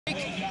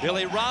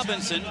Billy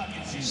Robinson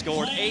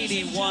scored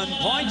 81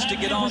 points to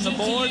get on the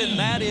board, and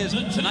that is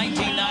the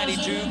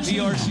 1992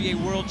 PRCA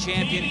World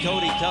Champion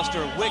Cody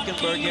Custer of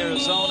Wickenburg,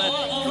 Arizona.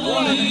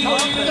 What an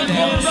confident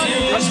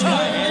this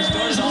guy has.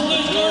 Started on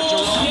the Tour de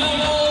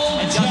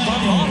Rome and got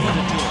bumped off of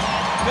the Tour.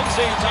 Couldn't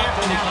say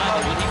top 45,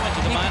 but when he went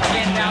to the minor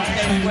league now, he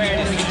did a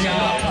good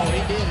job.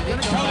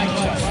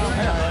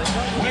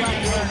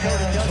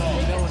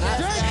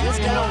 This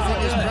guy was in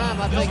his prime.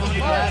 I think he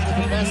could ride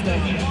with the best of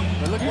them.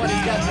 But look what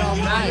he's got all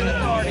night.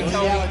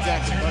 Yellow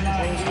Jacket, bull of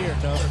the year,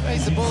 though.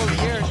 He's the bull of the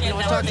year. You know,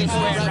 I talked to him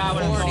right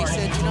before, and he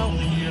said, you know,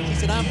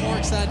 I'm more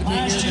excited to be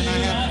here than I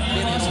have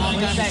been in a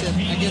long time. He said,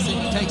 I guess if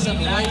you take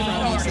something away from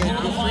me, he said,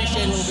 you'll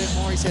appreciate a little bit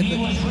more. He said,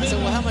 but I said,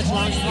 well, how much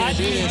longer are you going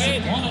to do this?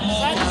 And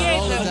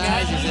rolled his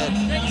eyes. He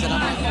said, I'm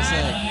not going to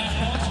say.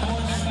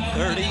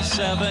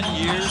 37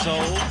 years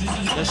old,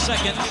 the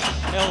second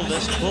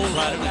eldest bull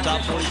rider in the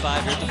top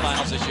 45 here at the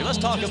finals this year. Let's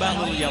talk about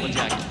Little Yellow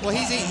Jacket. Well,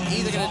 he's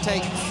either going to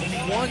take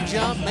one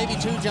jump, maybe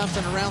two jumps,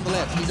 and around the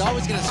left. He's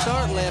always going to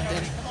start left,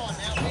 and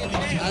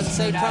I'd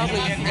say probably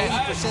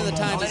 80% of the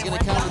time he's going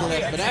to come to the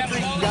left. But after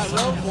he got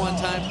rode one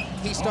time,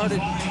 he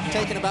started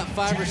taking about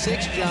 5 or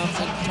 6 jumps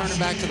and turning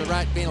back to the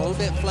right, being a little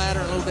bit flatter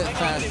and a little bit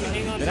faster.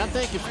 But I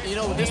think if, you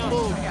know, when this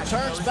bull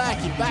turns back,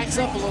 he backs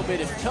up a little bit.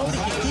 If Cody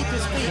can keep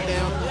his feet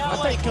down, I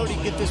think Cody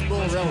can get this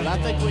bull rolling. I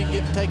think we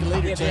can take a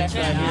leader chance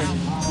right here.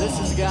 This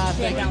is a guy I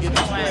think can get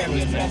this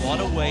bull. What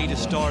a way to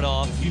start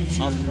off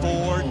a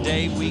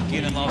 4-day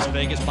weekend in Las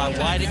Vegas by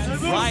riding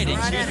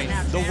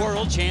the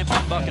world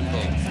champion bucking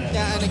bull.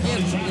 Yeah, and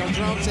again, you know,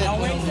 Jerome said,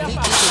 well, if he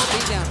keeps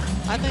his feet down,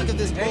 I think if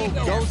this bull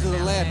goes to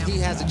the left, he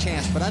has a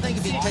chance. But I think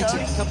if he takes a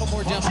couple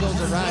more jumps, goes to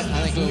the right,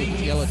 I think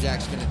Little Yellow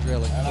Jack's going to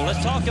drill it. Well,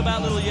 let's talk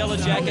about Little Yellow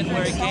Jacket and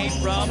where he came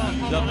from.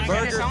 The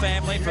Berger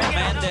family from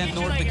Mandan,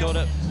 North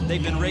Dakota.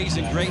 They've been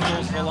raising great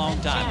bulls for a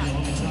long time.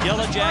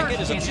 Yellow Jacket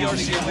is a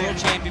PRCA World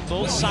Champion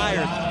bull,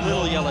 sired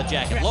Little Yellow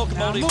Jacket.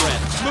 Locomotive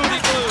bred,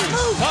 Moody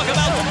Blues. Talk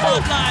about the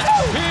bloodline.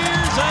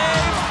 Here's a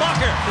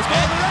bucker.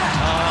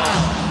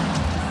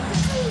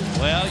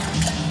 Well,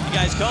 you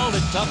guys called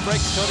it. Tough break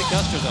to Cody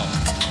Custer, though.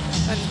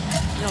 And,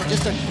 you know,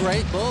 just a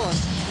great bull. And,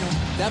 you know,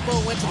 that bull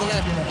went to the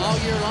left all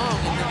year long.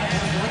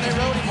 And when they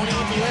rode him, when he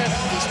went to the left,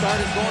 he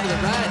started going to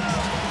the right.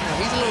 You know,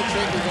 he's a little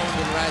trickier going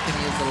to the right than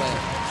he is the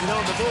left. You know,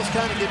 the bull's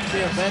kind of getting to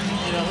be a veteran.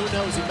 You know, who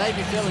knows? He may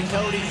be feeling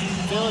Cody,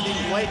 feeling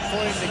him, waiting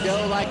for him to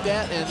go like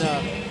that. And,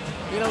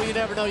 you know, you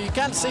never know. You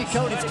kind of see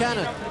Cody's kind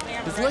of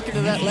is looking to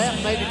that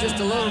left maybe just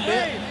a little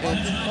bit. And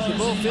the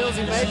bull feels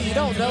him maybe. You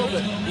don't know,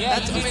 but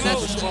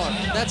that's smart.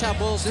 That's how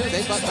bulls do.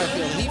 They buck by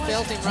feel. He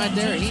felt him right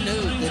there. He knew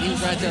that he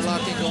was right there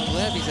locked in going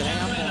left. He said, hey,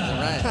 I'm going to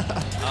the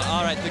right.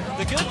 All right,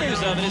 the good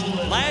news of it is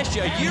last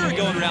year, a year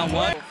ago in round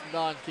 1,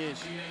 Don Kish.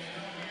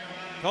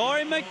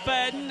 Corey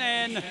McFadden,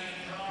 and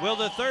will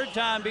the third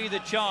time be the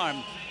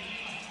charm?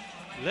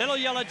 Little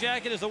Yellow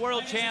Jacket is the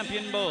world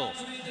champion bull.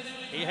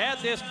 He had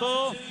this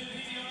bull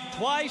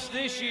twice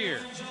this year.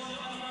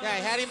 Yeah,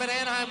 he had him at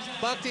Anaheim,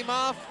 bucked him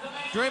off,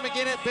 drew him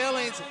again at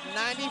Billings,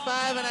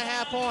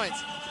 95.5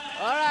 points.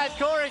 All right,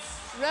 Corey,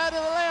 right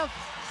to the left.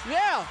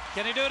 Yeah.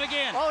 Can he do it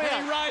again? Oh, yeah.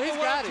 Can he ride the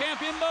world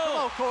champion bull?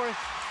 Come on, Corey.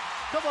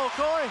 Come on,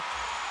 Corey.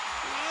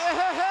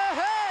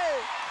 Yeah.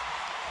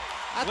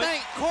 I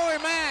think Corey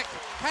Mack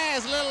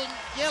has Little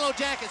Yellow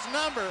Jacket's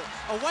number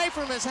away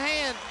from his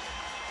hand.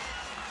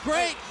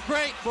 Great,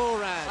 great bull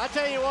ride. I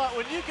tell you what,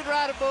 when you can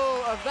ride a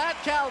bull of that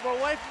caliber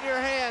away from your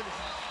hand,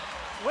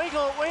 we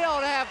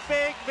ought to have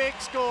big, big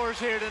scores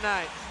here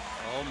tonight.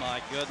 Oh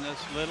my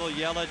goodness, Little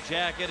Yellow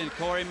Jacket and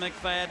Corey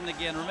McFadden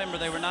again. Remember,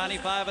 they were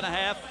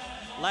 95.5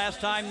 last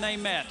time they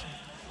met.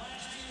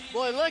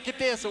 Boy, look at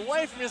this,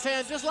 away from his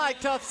hand, just like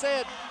Tuff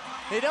said.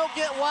 He don't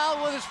get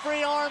wild with his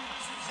free arm.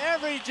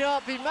 Every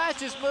jump, he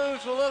matches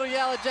moves with Little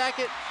Yellow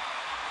Jacket.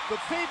 The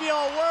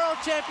PBR World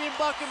Champion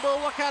bucking bull,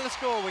 what kind of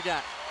score we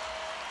got?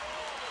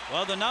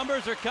 Well, the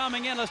numbers are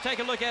coming in. Let's take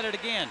a look at it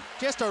again.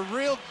 Just a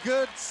real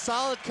good,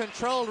 solid,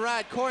 controlled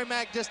ride. Corey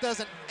Mack just does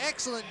an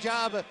excellent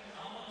job of,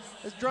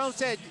 as Jerome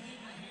said,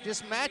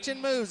 just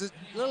matching moves. As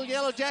Little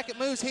Yellow Jacket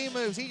moves, he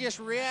moves. He just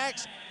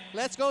reacts,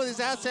 lets go with his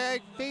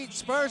outside feet,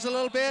 spurs a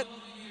little bit.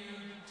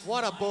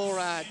 What a bull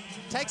ride.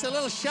 Takes a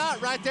little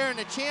shot right there in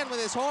the chin with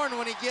his horn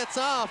when he gets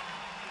off.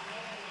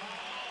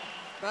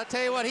 But I'll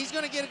tell you what, he's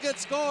going to get a good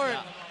score, and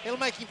it'll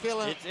make him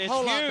feel a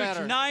whole lot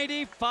better.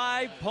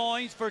 95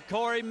 points for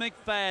Corey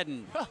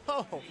McFadden.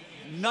 Oh,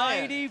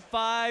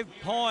 95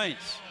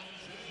 points.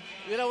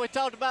 You know, we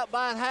talked about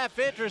buying half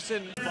interest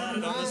in.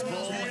 Spotted on this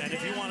bull, and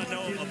if you want to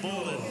know a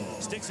bull that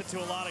sticks it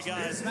to a lot of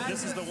guys,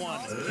 this is the one.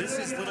 This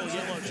is Little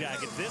Yellow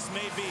Jacket. This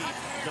may be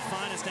the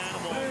finest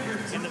animal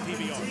in the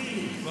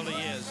PBR. Well,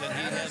 he is, and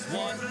he has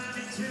won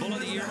Bull of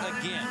the Year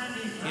again.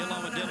 He,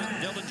 along with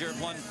Dillinger,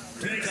 won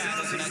 2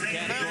 titles in that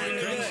category.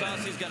 Craig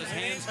Saucy's got his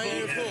hands full.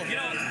 You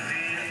know,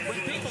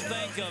 When people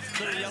think of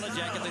Little Yellow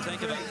Jacket, they think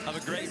of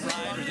a great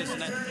ride or this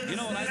and that. You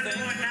know what I think?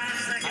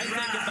 I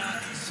think about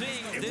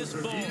seeing this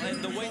bull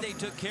and the way they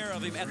took care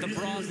of him at the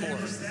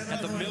Broadmoor, at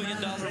the $1 Million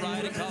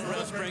Ride in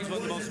Colorado Springs, one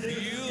of the most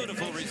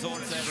beautiful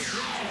resorts ever.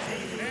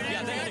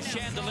 Yeah, they had a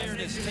chandelier in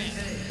his tent.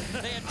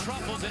 They had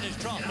truffles in his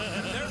trunk.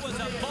 There was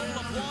a bowl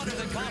of water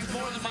that cost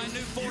more than my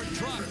new Ford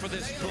truck for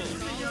this bull.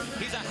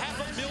 He's a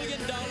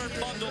 $500,000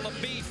 bundle of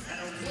beef.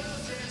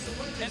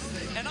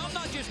 And I'm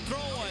not just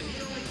throwing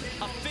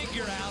a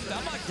figure out.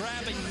 I'm not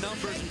grabbing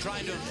numbers and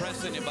trying to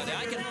impress anybody.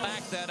 I can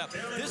back that up.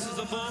 This is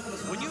a bull.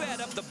 When you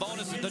add up the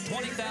bonuses, the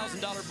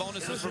 $20,000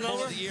 bonuses for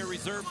Bull of the Year,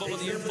 Reserve Bull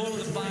of the Year, Bull of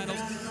the Finals,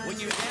 when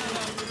you add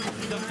up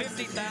the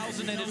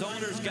 $50,000 that his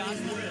owners got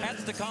at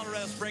the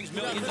Colorado Springs $1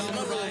 Million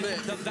Ride,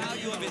 the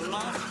value of his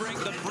offspring,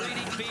 the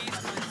breeding fees,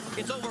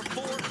 it's over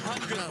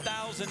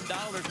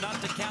 $400,000, not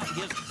to count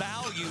his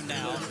value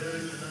now.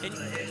 And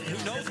who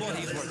knows what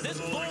he's worth. This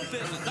bull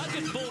business, not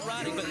just bull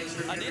riding, but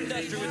an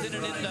industry within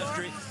an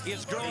industry,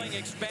 is growing,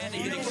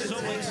 expanding, getting so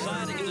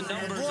exciting, and the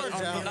numbers are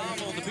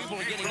phenomenal. The people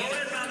are getting in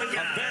it are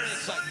very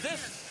excited.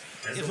 This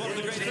is one of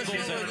the greatest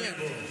bulls ever.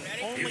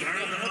 Only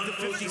of the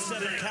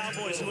 57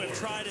 Cowboys who have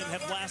tried him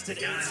have lasted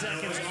 8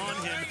 seconds on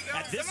him.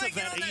 At this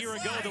event a year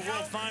ago, the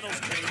World Finals,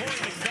 Corey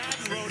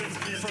McFadden rode him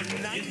for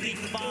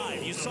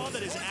 95. You saw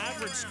that his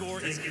average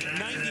score is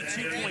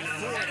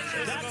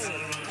 92.4. That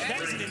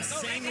is an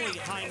insanely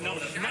high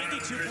number.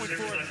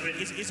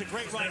 92.4 is a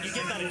great ride. You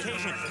get that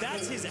occasionally.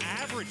 That's his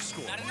average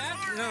score.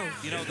 No.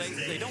 You know,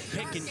 they don't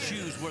pick and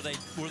choose where they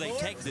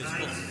take this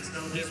bull.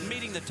 He's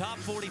meeting the top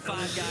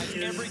 45 guys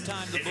every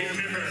time the bull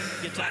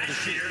gets out of the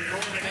chute.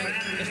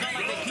 It's not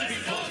like they keep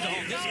him close to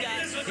home. This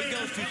guy, he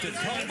goes to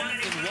Tacoma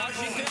in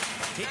Washington.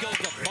 He goes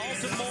to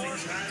Baltimore.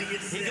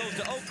 He goes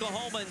to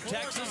Oklahoma and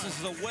Texas. This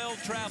is a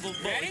well-traveled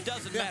bull. It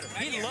doesn't matter.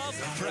 He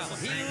loves to travel.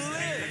 He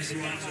lives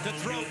to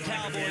throw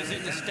Cowboys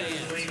in the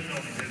stands.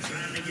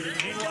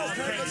 Meanwhile,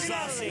 Craig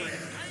Saucy,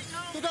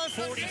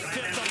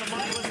 45th on the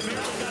Marvelous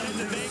Miracle, got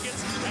into Vegas,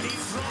 and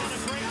he's drawn a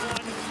great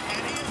one,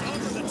 and he is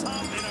over the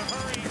top in a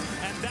hurry,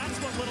 and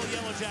that's what Little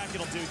Yellow Jacket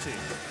will do to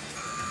you.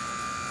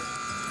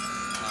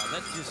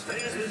 That's just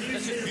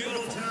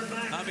beautiful.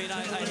 I mean,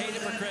 I hate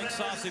it for Craig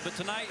Saucy, but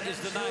tonight is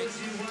the night.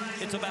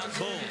 It's about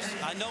bulls.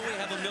 I know we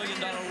have a $1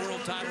 Million World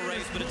Title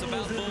race, but it's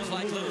about bulls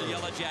like Little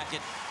Yellow Jacket,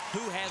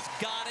 who has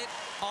got it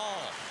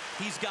all.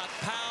 He's got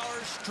power,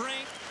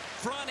 strength,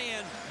 front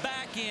end,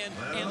 back end,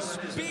 and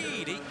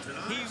speed.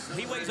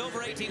 He weighs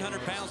over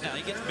 1,800 pounds now.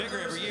 He gets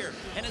bigger every year,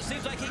 and it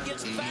seems like he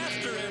gets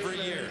faster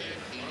every year.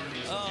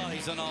 Oh,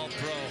 he's an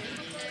all-pro.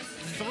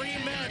 3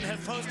 men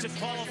have posted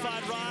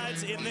qualified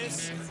rides in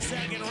this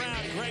second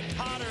round. Greg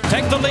Potter.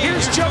 Take the lead.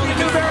 Here's Jody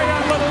Newberry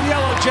on Little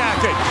Yellow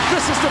Jacket.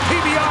 This is the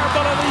PBR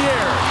Bull of the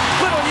Year.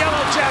 Little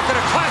Yellow Jacket,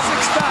 a classic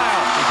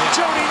style.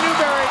 Jody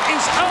Newberry is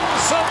oh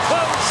so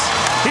close.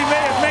 He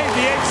may have made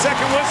the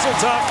 8-second whistle,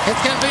 Tuck. It's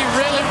going to be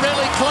really,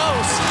 really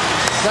close.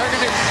 They're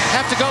going to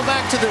have to go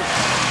back to the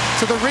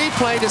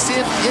replay to see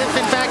if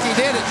in fact he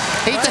did it.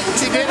 He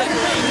thinks he did it.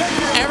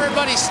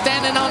 Everybody's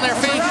standing on their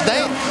feet.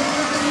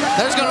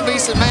 There's going to be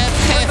some mad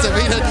fans if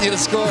he doesn't get a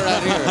score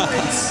right here.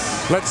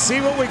 Let's see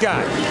what we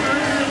got.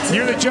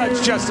 You're the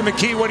judge, Justin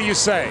McKee. What do you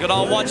say? We can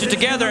all watch it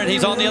together, and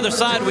he's on the other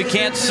side. We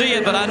can't see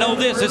it, but I know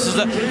this. This is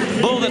a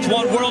bull that's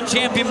won world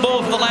champion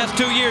bull for the last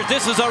 2 years.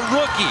 This is a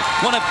rookie,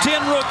 one of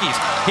 10 rookies.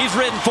 He's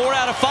ridden 4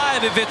 out of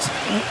 5 if it's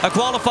a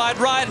qualified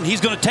ride, and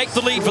he's going to take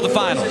the lead for the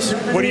finals.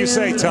 What do you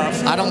say,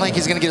 Tuff? I don't think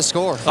he's going to get a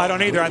score. I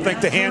don't either. I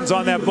think the hand's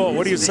on that bull.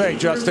 What do you say,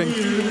 Justin?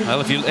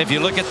 Well, if you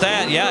look at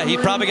that, yeah, he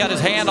probably got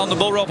his hand on the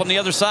bull rope on the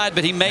other side,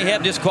 but he may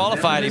have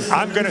disqualified him.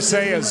 I'm going to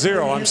say a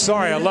 0. I'm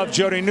sorry. I love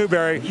Jody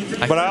Newberry,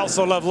 but I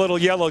also love Little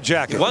Yellow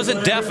Jacket. It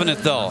wasn't definite,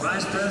 though.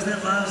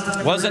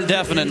 Wasn't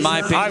definite, in my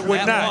opinion. I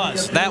would not.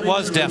 That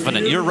was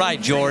definite. You're right,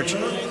 George.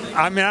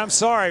 I mean, I'm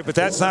sorry, but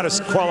that's not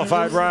a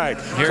qualified ride.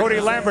 Cody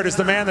Lambert is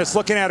the man that's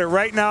looking at it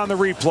right now on the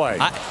replay.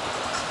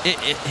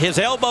 His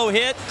elbow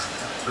hit.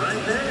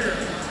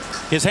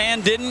 His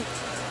hand didn't.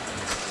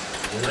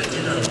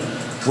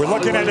 We're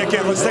looking at it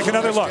again. Let's take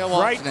another look.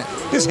 Right?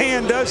 His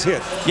hand does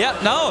hit.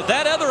 Yep, no,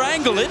 that other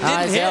angle, it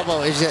didn't hit.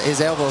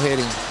 His elbow hit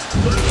him.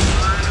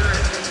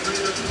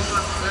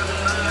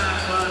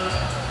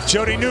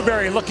 Jody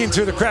Newberry looking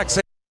through the cracks.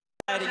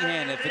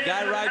 Hand. If the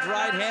guy rides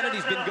right-handed,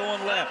 he's been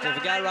going left. If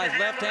the guy rides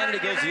left-handed,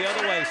 he goes the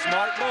other way.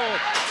 Smart bull.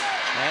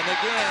 And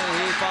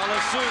again, he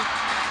follows suit.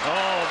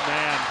 Oh,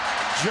 man.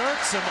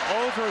 Jerks him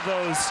over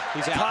those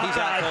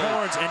cockeyed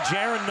horns, and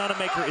Jaron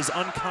Nunemaker is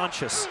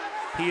unconscious.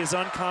 He is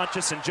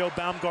unconscious, and Joe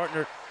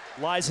Baumgartner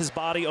lies his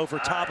body over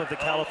top of the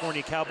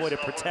California Cowboy to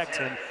protect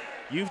him.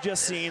 You've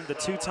just seen the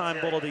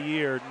 2-time Bull of the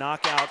Year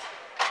knock out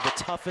the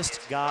toughest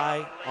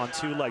guy on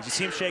 2 legs. You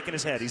see him shaking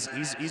his head.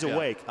 He's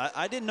awake.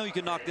 I didn't know you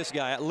could knock this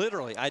guy out.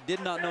 Literally, I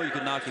did not know you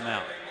could knock him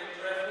out.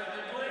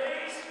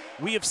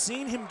 We have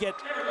seen him get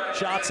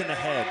shots in the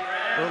head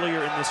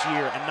earlier in this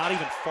year and not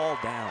even fall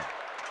down.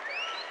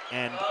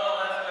 And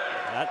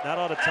that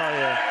ought to tell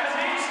you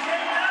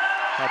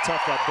how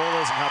tough that bull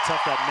is and how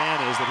tough that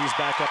man is, that he's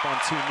back up on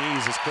 2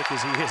 knees as quick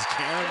as he is.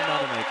 Jaron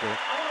Nunemaker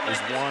is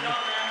one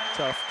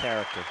tough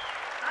character.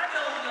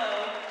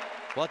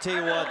 Well, I'll tell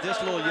you what,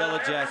 this little yellow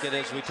jacket,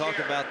 as we talk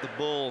about the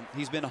bull,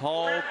 he's been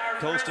hauled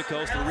coast to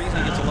coast. The reason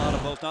he gets a lot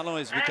of votes, not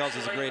only is because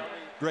he's a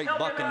great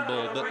bucking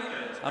bull, but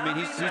I mean,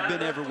 he's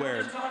been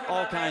everywhere,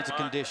 all kinds of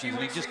conditions,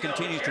 and he just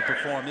continues to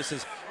perform. This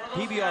is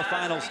PBR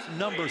Finals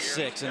number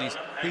 6, and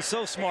he's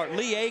so smart.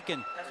 Lee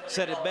Aiken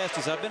said it best.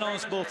 He said, I've been on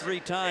this bull 3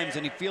 times,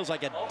 and he feels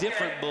like a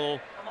different bull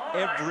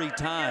every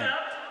time.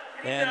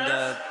 And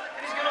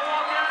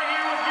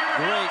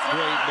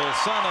great bull,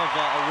 son of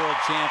a world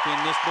champion.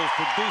 This bull's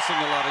producing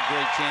a lot of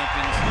great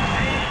champions.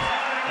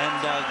 And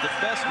the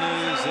best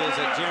news is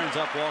that Jaron's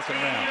up walking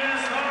around.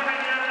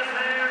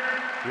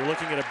 You're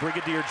looking at a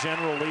Brigadier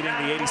General leading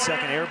the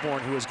 82nd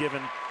Airborne, who has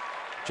given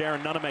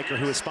Jaron Nunemaker,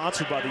 who is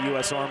sponsored by the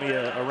U.S. Army,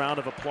 a round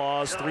of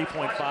applause.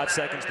 3.5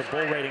 seconds. The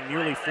bull rating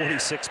nearly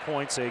 46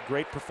 points. A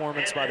great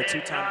performance by the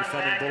 2-time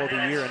defending Bull of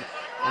the Year. And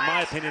in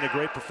my opinion, a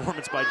great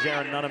performance by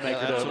Jaron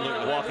Nunemaker to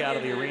walk out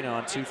of the arena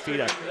on 2 feet.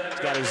 He's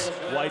got his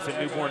wife and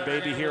newborn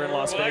baby here in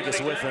Las Vegas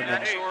with him,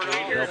 and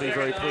they'll be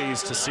very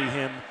pleased to see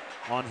him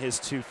on his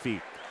 2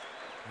 feet.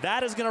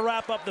 That is going to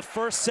wrap up the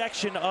first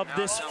section of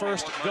this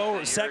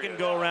second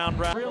go-around.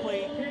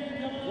 Really,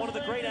 one of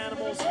the great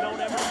animals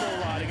known ever in bull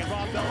riding, and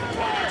Rob Belton is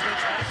going to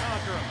try to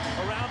conquer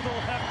him. Around the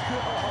left,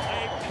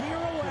 a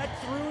pirouette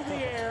through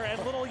the air,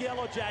 and Little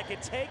Yellow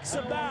Jacket takes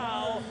a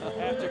bow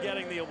after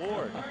getting the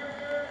award.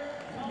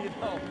 You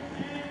know,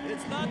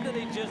 it's not that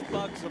he just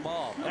bucks them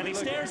off. And he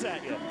stares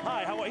at you.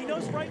 Hi, how are you? He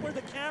knows right where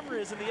the camera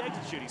is in the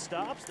exit chute. He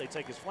stops, they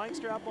take his flank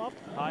strap off.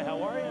 Hi,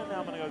 how are you? And now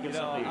I'm going to go get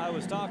something to eat. I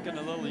was talking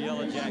to Little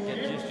Yellow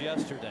Jacket just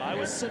yesterday. I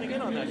was sitting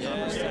in on that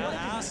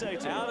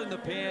conversation. Out in the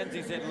pens,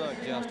 he said, look,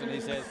 Justin,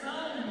 he says,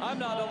 I'm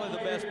not only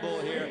the best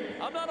bull here,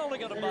 I'm not only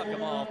going to buck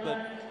him off,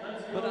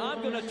 but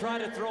I'm going to try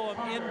to throw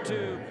him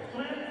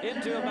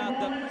into about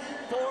the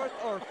 4th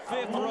or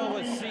 5th row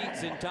of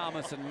seats in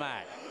Thomas and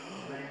Mack.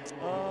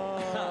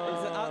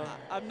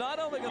 I'm not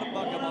only going to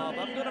buck him off,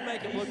 I'm going to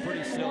make him look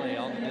pretty silly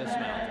on the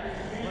dismount.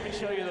 Let me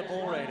show you the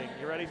bull rating.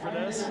 You ready for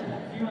this?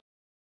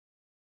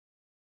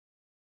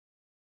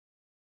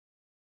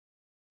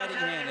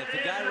 Right-handed. If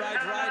the guy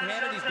rides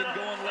right-handed, he's been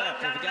going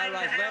left. If the guy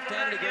rides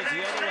left-handed, he goes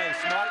the other way.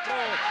 Smart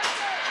bull.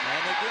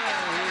 And again,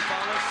 he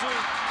follows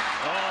suit.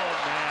 Oh,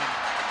 man.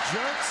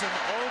 Jerks him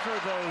over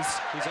those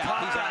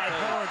cockeyed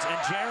horns, and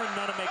Jaron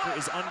Nunemaker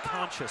is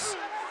unconscious.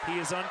 He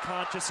is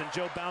unconscious, and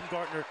Joe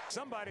Baumgartner.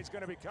 Somebody's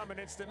going to become an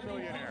instant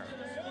millionaire.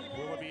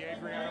 Will it be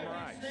Adriana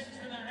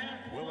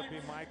Moraes? Will it be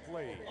Mike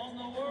Lee?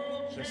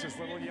 This is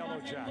Little Yellow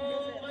Jacket.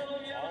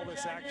 All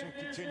this action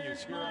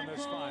continues here on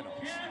this finals.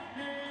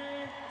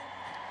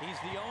 He's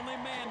the only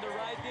man to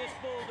ride this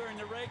bull during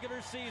the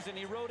regular season.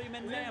 He rode him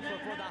in Nampa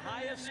for the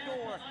highest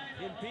score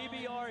in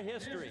PBR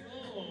history.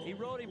 He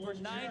rode him for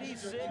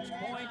 96.5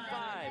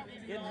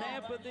 in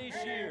Nampa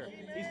this year.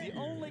 He's the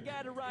only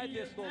guy to ride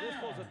this bull. This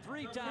bull's a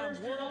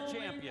 3-time world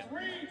champion.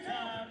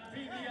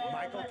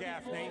 Michael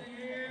Gaffney,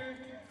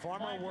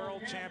 former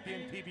world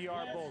champion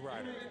PBR bull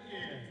rider.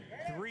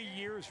 3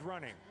 years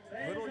running,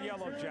 Little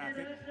Yellow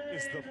Jacket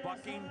is the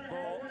bucking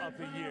bull of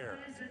the year.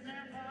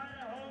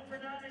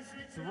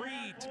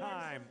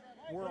 3-time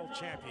world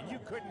champion. You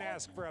couldn't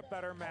ask for a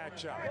better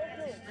matchup.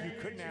 You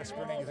couldn't ask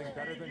for anything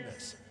better than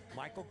this.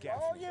 Michael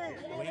Gaffney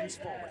leans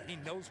forward. He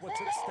knows what's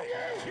at stake.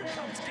 Here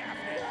comes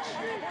Gaffney,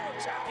 the world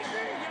champion,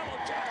 Little Yellow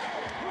Jacket,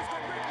 who's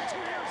been ridden 2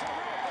 years in a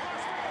row at the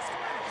Las Vegas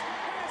Finals.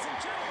 Ladies and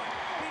gentlemen,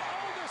 the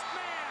oldest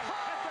man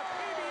at the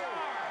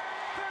PBR,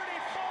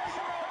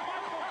 34-year-old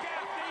Michael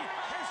Gaffney,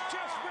 has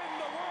just ridden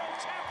the world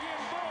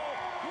champion bull,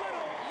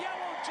 Little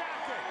Yellow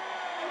Jacket.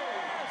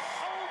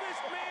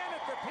 Oldest man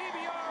at the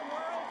PBR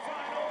World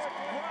Finals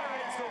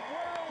rides the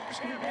world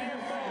champion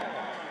bull.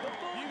 The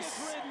bull gets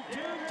ridden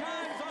 2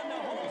 times on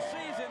the whole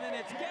season, and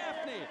it's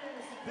Gaffney.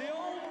 The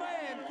old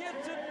man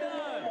gets it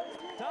done.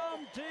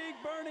 Tom Teague,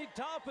 Bernie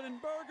Toppin, and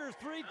Berger's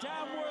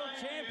 3-time world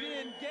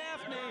champion, and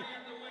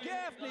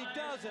Gaffney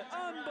does it.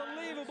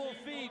 Unbelievable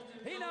feat.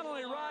 He not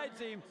only rides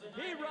him,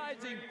 he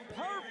rides him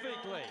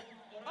perfectly.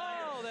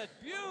 Oh, that's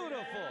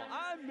beautiful.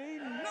 I mean,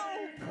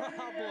 no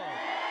problem.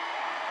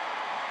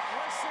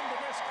 Listen to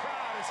this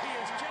crowd as he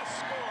has just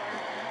scored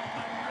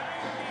a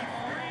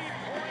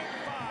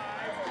 93.5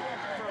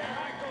 for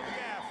Michael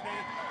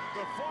Gaffney.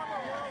 The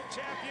former world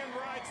champion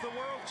rides the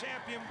world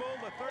champion bull.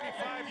 The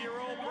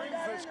 35-year-old brings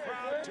this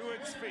crowd to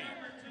its feet.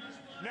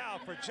 Now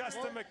for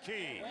Justin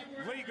McKee,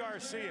 Lee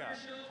Garcia,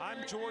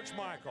 I'm George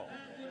Michael,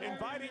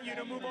 inviting you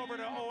to move over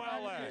to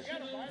OLN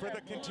for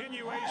the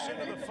continuation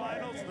of the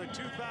finals of the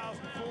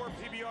 2004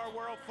 PBR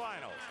World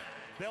Finals.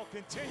 They'll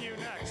continue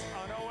next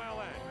on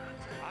OLN.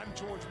 I'm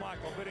George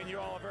Michael, bidding you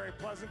all a very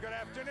pleasant good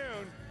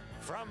afternoon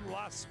from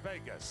Las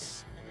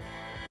Vegas.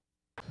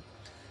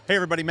 Hey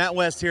everybody, Matt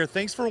West here.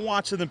 Thanks for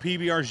watching the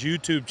PBR's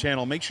YouTube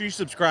channel. Make sure you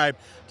subscribe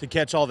to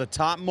catch all the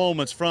top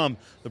moments from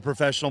the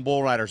professional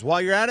bull riders.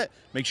 While you're at it,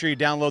 make sure you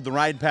download the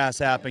Ride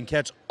Pass app and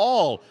catch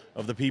all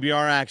of the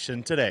PBR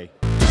action today.